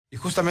Y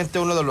justamente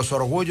uno de los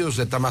orgullos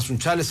de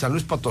Tamazunchale, San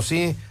Luis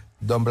Potosí,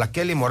 don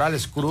Blaqueli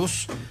Morales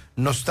Cruz,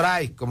 nos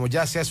trae, como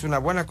ya se hace una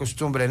buena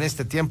costumbre en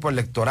este tiempo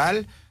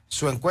electoral,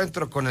 su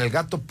encuentro con el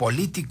gato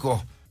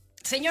político.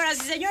 Señoras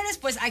y señores,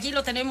 pues aquí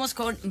lo tenemos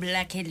con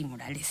Blaqueli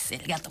Morales,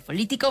 el gato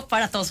político,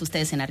 para todos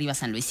ustedes en Arriba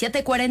San Luis,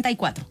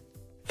 7:44.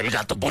 El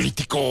gato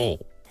político.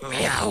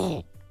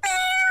 Miau.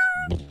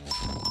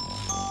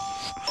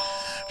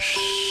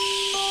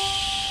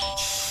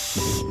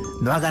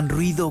 No hagan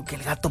ruido, que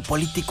el gato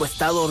político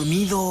está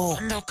dormido.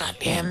 Cuando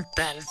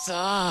calienta el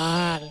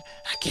sol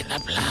aquí en la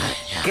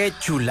playa. Qué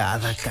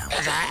chulada, cabrón.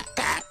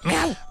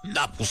 Miau.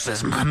 No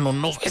abuses, mano,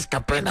 no es que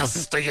apenas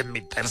estoy en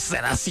mi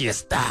tercera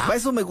siesta. Para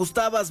eso me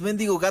gustabas,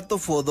 mendigo gato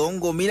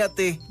fodongo,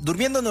 mírate,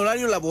 durmiendo en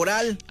horario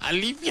laboral.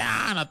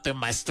 Aliviánate,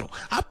 maestro.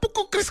 ¿A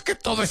poco crees que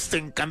todo este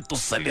encanto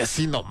sale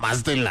así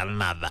nomás de la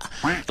nada?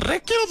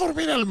 Requiero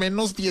dormir al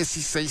menos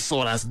 16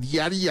 horas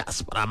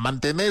diarias para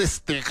mantener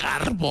este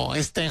garbo,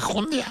 esta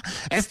enjundia,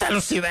 esta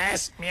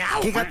lucidez.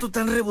 Miau. Qué gato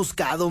tan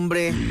rebuscado,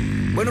 hombre.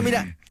 Bueno,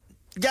 mira,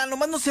 ya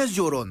nomás no seas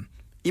llorón.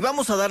 Y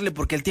vamos a darle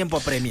porque el tiempo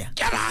apremia.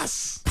 ¡Ya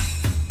vas!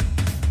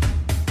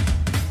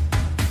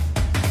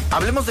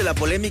 Hablemos de la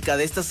polémica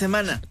de esta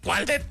semana.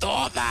 ¿Cuál de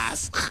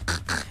todas?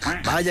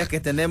 Vaya que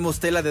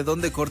tenemos tela de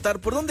dónde cortar.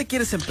 ¿Por dónde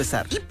quieres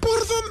empezar? ¿Y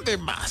por dónde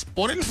más?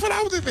 Por el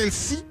fraude del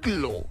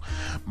siglo.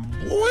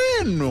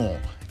 Bueno,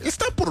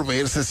 está por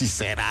verse si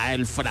será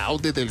el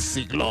fraude del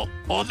siglo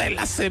o de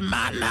la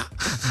semana.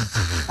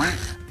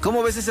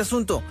 ¿Cómo ves ese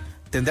asunto?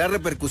 ¿Tendrá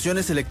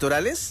repercusiones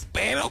electorales?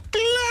 Pero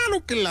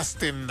claro que las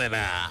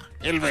tendrá.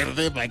 El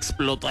Verde va a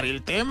explotar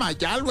el tema,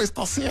 ya lo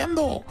está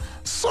haciendo.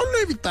 Solo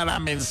evitará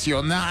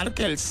mencionar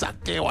que el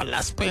saqueo a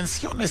las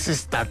pensiones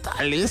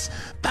estatales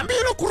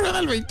también ocurrió en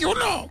el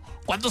 21,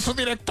 cuando su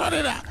director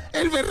era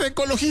el verde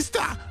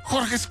ecologista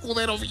Jorge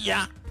Escudero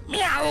Villa.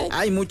 ¡Miau!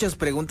 Hay muchas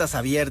preguntas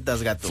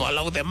abiertas, gato.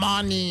 Follow the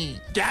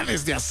money. Ya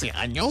desde hace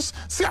años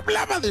se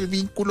hablaba del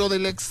vínculo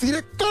del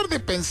exdirector de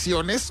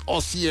pensiones,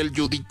 Osiel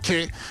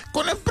Yudiche,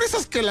 con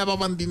empresas que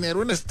lavaban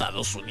dinero en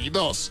Estados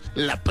Unidos.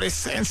 La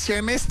presencia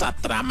en esta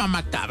trama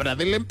macabra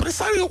del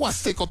empresario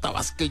huasteco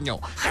tabasqueño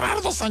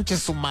Gerardo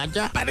Sánchez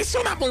Sumaya parece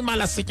una muy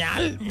mala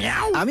señal.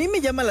 ¡Miau! A mí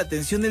me llama la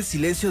atención el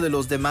silencio de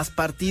los demás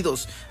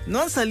partidos.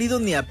 No han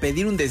salido ni a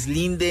pedir un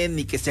deslinde,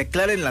 ni que se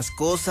aclaren las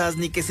cosas,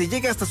 ni que se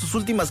llegue hasta sus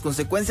últimas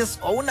consecuencias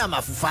o una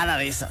mafufada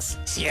de esas.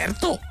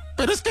 Cierto,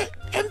 pero es que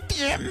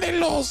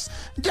entiéndelos.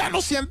 Ya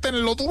no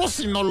sienten lo duro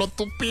sino lo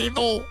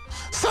tupido.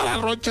 Sara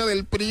Rocha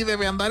del PRI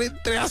debe andar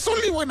entre azul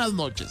y buenas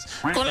noches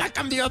con la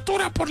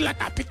candidatura por la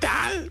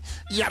capital.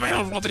 Y a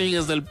Vero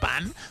Rodríguez del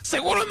PAN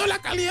seguro no la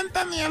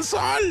calienta ni el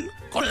sol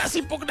con las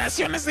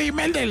impugnaciones de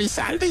email de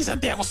Elizalde y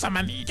Santiago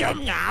Samanillo.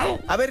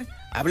 Miau. A ver,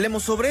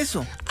 hablemos sobre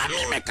eso. A mí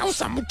me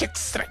causa mucha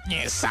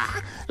extrañeza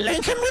la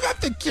ingenuidad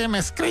de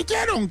quienes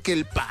creyeron que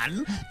el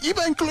PAN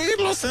iba a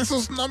incluirlos en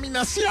sus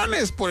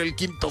nominaciones por el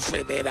quinto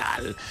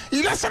federal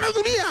y la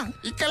senaduría,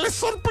 y que les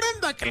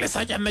sorprenda que les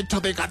hayan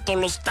hecho de gato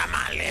los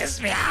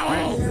tamales.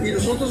 ¡Miau! Y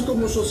nosotros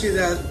como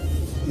sociedad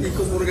y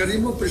como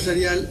organismo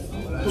empresarial,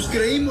 pues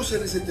creímos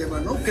en ese tema,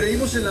 ¿no?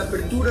 Creímos en la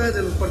apertura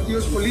de los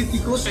partidos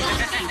políticos.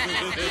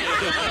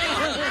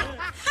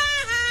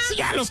 Si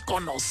ya los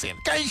conocen,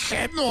 qué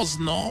ingenuos,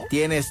 ¿no?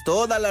 Tienes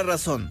toda la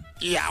razón.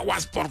 Y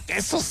aguas porque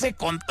eso se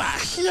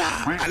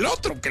contagia. Al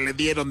otro que le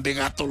dieron de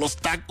gato los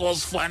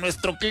tacos fue a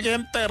nuestro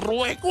cliente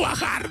Rue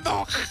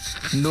Guajardo.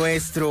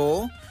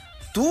 ¿Nuestro?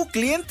 Tú,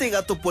 cliente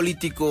gato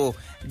político,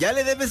 ya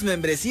le debes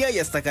membresía y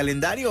hasta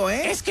calendario,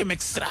 ¿eh? Es que me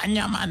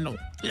extraña, mano.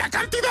 La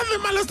cantidad de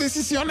malas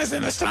decisiones de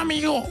nuestro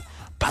amigo.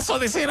 Pasó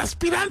de ser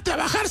aspirante a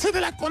bajarse de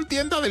la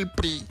contienda del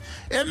PRI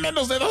en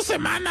menos de 2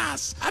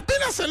 semanas.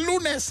 Apenas el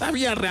lunes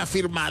había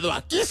reafirmado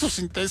aquí sus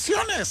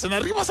intenciones en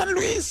Arriba San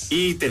Luis.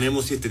 Y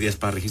tenemos 7 días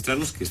para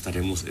registrarnos, que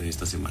estaremos en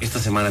esta semana. Esta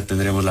semana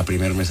tendremos la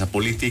primera mesa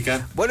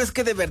política. Bueno, es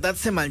que de verdad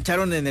se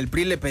mancharon en el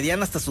PRI, le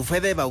pedían hasta su fe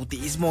de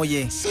bautismo,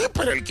 oye. Sí,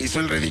 pero el que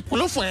hizo el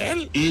ridículo fue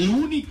él. El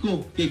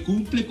único que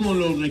cumple con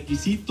los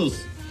requisitos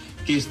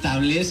que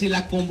establece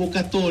la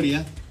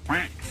convocatoria,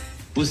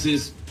 pues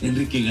es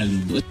Enrique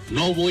Galindo.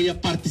 No voy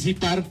a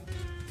participar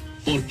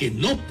porque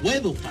no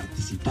puedo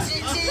participar. Si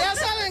ya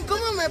saben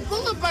cómo me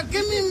pongo, ¿para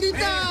qué me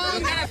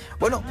invitan?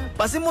 Bueno,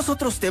 pasemos a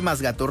otros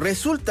temas, gato.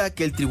 Resulta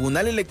que el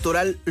Tribunal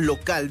Electoral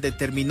Local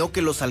determinó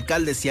que los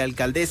alcaldes y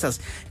alcaldesas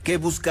que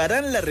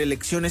buscarán la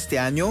reelección este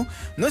año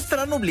no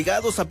estarán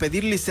obligados a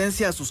pedir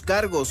licencia a sus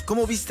cargos.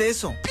 ¿Cómo viste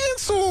eso?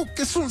 Pienso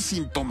que es un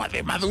síntoma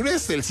de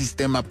madurez del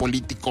sistema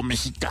político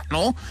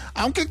mexicano,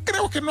 aunque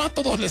creo que no a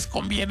todos les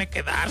conviene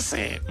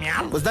quedarse.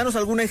 Miau. Pues danos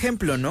algún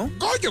ejemplo, ¿no?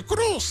 Goyo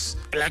Cruz,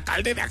 el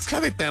alcalde de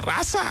Axla de Terra,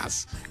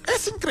 razas.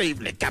 Es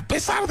increíble que a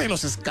pesar de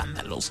los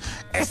escándalos,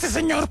 este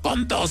señor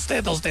con 2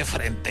 dedos de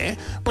frente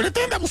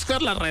pretenda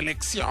buscar la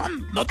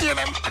reelección. No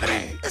tiene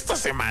madre. Esta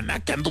semana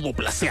que anduvo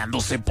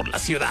placeándose por la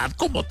ciudad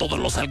como todos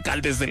los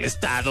alcaldes del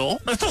estado,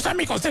 nuestros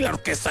amigos de la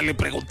orquesta le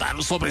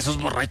preguntaron sobre sus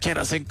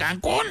borracheras en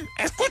Cancún.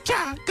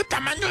 Escucha, ¿qué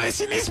tamaño de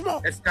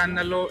cinismo?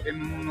 Escándalo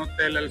en un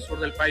hotel al sur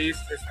del país.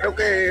 Creo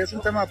que es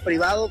un tema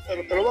privado,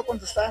 pero te lo voy a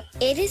contestar.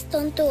 ¿Eres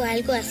tonto o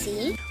algo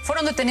así?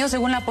 Fueron detenidos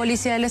según la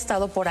policía del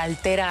estado por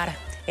alterar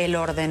el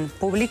orden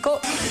público.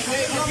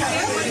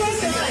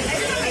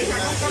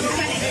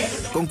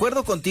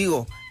 Concuerdo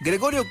contigo.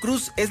 Gregorio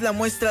Cruz es la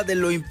muestra de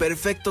lo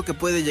imperfecto que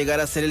puede llegar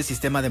a ser el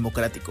sistema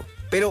democrático.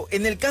 Pero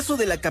en el caso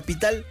de la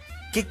capital,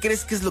 ¿qué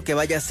crees que es lo que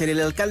vaya a hacer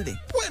el alcalde?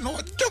 Bueno,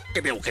 yo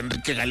creo que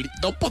Enrique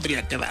Galindo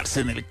podría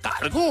quedarse en el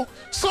cargo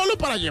solo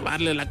para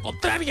llevarle la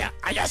contraria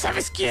a ya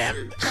sabes quién.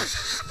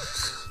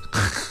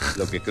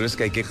 Lo que creo es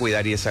que hay que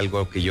cuidar, y es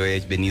algo que yo he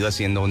venido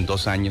haciendo en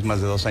 2 años, más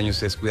de 2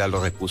 años, es cuidar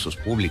los recursos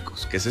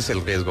públicos, que ese es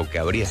el riesgo que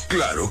habría.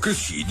 Claro que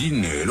sí,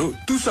 dinero.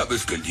 Tú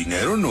sabes que el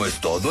dinero no es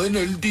todo en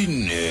el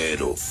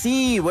dinero.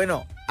 Sí,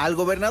 bueno, al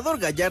gobernador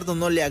Gallardo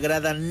no le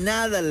agrada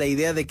nada la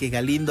idea de que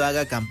Galindo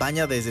haga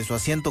campaña desde su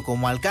asiento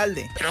como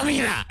alcalde. Pero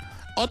mira,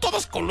 o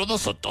todos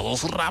coludos o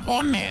todos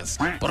rabones,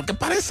 porque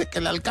parece que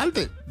el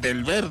alcalde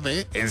del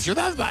Verde en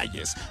Ciudad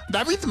Valles,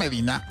 David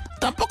Medina,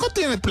 tampoco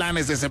tiene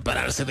planes de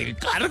separarse del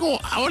cargo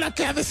ahora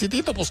que ha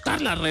decidido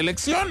buscar la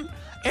reelección.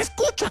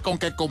 Escucha con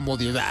qué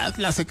comodidad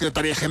la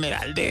secretaria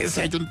general de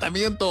ese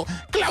ayuntamiento,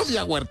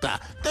 Claudia Huerta,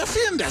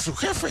 defiende a su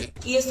jefe.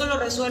 Y esto lo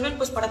resuelven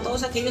pues para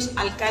todos aquellos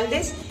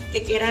alcaldes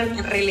que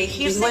quieran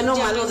reelegirse. ¿Es bueno o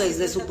malo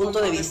desde su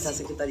punto de vista,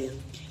 secretaria?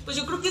 Pues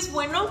yo creo que es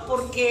bueno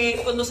porque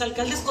pues, los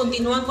alcaldes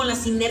continúan con la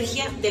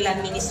sinergia de la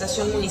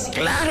administración municipal.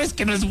 Claro, es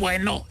que no es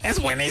bueno,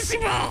 es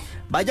buenísimo.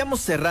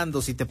 Vayamos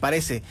cerrando, si te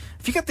parece.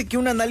 Fíjate que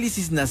un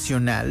análisis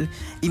nacional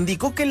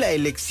indicó que la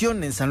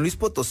elección en San Luis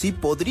Potosí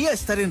podría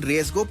estar en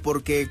riesgo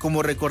porque,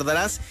 como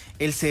recordarás,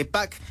 el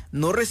CEPAC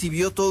no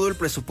recibió todo el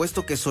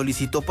presupuesto que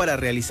solicitó para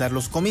realizar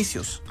los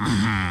comicios.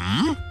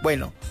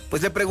 Bueno,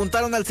 pues le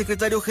preguntaron al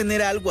secretario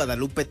general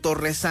Guadalupe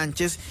Torres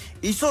Sánchez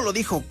y solo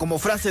dijo, como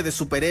frase de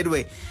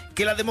superhéroe,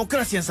 que la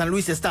democracia en San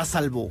Luis está a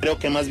salvo. Creo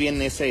que más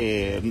bien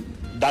ese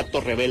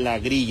dato revela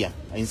grilla.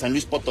 En San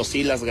Luis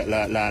Potosí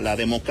la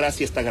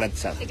democracia está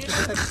garantizada.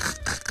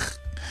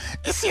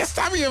 Sí,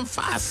 está bien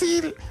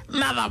fácil.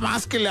 Nada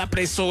más que le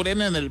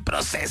apresuren en el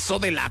proceso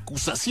de la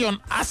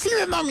acusación, así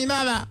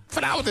denominada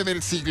fraude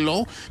del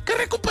siglo, que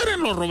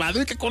recuperen lo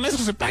robado y que con eso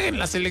se paguen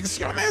las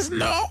elecciones,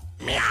 ¿no?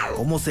 Miau.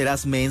 ¿Cómo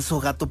serás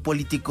menso, gato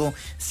político?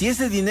 Si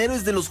ese dinero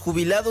es de los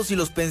jubilados y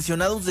los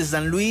pensionados de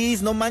San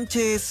Luis, no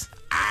manches.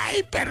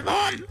 Ay,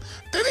 perdón,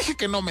 te dije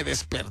que no me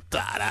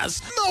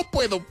despertaras. No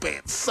puedo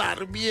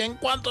pensar bien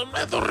cuando no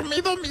he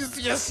dormido mis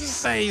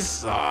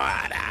 16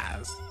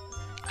 horas.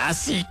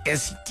 Así que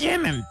si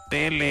tienen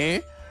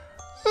tele,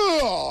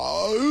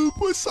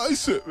 pues ahí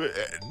se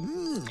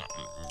ven.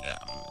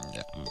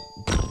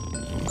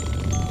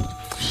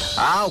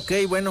 Ok,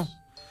 bueno.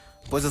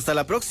 Pues hasta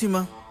la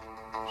próxima.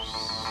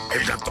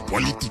 El gato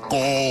político,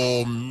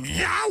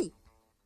 miau.